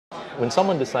When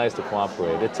someone decides to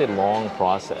cooperate, it's a long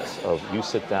process of you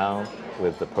sit down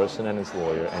with the person and his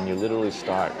lawyer, and you literally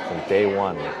start from day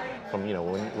one. From did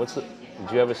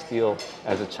you ever steal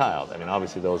as a child? I mean,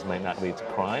 obviously those might not lead to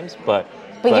crimes, but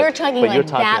you're talking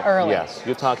that early. Yes,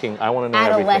 you're talking. I want to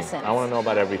know everything. I want to know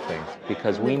about everything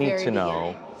because we need to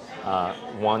know.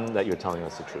 One, that you're telling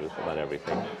us the truth about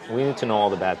everything. We need to know all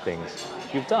the bad things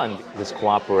you've done. This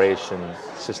cooperation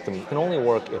system can only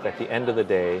work if at the end of the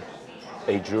day,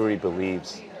 a jury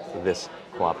believes this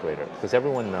cooperator. Because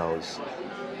everyone knows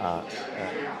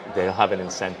they'll have an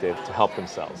incentive to help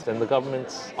themselves. And the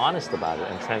government's honest about it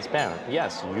and transparent.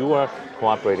 Yes, you are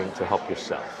cooperating to help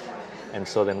yourself. And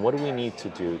so then what do we need to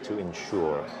do to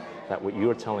ensure that what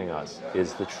you're telling us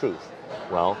is the truth?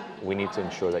 Well, we need to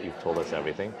ensure that you've told us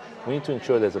everything. We need to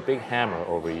ensure there's a big hammer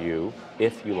over you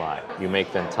if you lie. You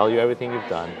make them tell you everything you've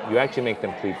done. You actually make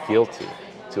them plead guilty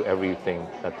to everything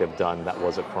that they've done that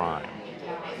was a crime.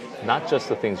 Not just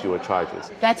the things you were charged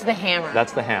with. That's the hammer.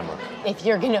 That's the hammer. If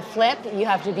you're going to flip, you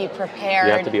have to be prepared.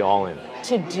 You have to be all in.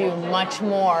 To do much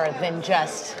more than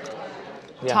just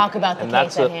talk about the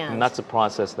case at hand. And that's a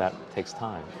process that takes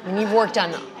time. And you've worked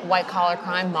on white-collar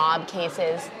crime, mob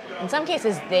cases. In some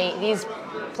cases, these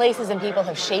places and people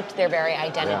have shaped their very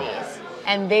identities. Yeah.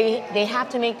 And they have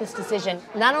to make this decision.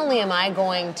 Not only am I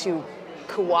going to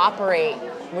cooperate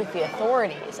with the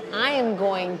authorities, I am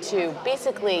going to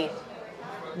basically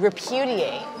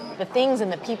repudiate the things and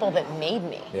the people that made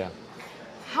me. Yeah.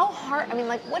 How hard, I mean,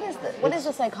 like, what is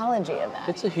the psychology of that?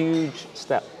 It's a huge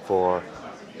step for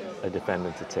a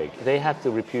defendant to take. They have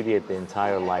to repudiate the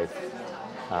entire life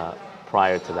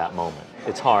prior to that moment.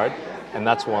 It's hard, and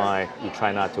that's why you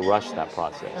try not to rush that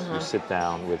process. Uh-huh. You sit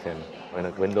down with him in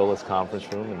a windowless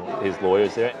conference room, and his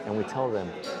lawyer's there, and we tell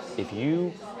them, if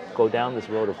you go down this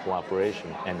road of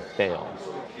cooperation and fail,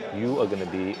 you are going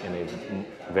to be in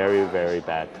a very, very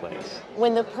bad place.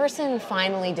 When the person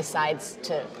finally decides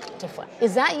to flip,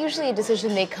 is that usually a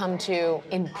decision they come to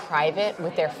in private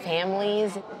with their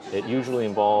families? It usually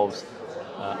involves,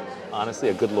 honestly,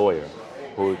 a good lawyer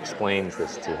who explains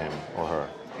this to him or her.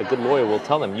 A good lawyer will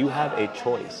tell them, you have a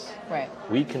choice. Right.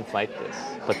 We can fight this.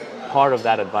 But part of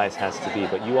that advice has to be,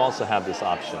 but you also have this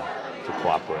option to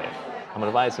cooperate. I'm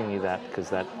advising you that because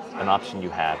that's an option you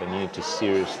have, and you need to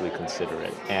seriously consider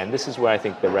it. And this is where I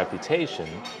think the reputation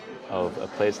of a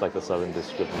place like the Southern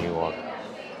District of New York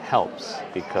helps,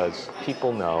 because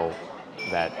people know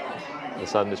that the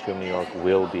Southern District of New York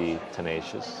will be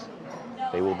tenacious.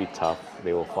 They will be tough.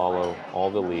 They will follow all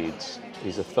the leads.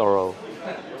 These are thorough,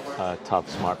 tough,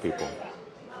 smart people.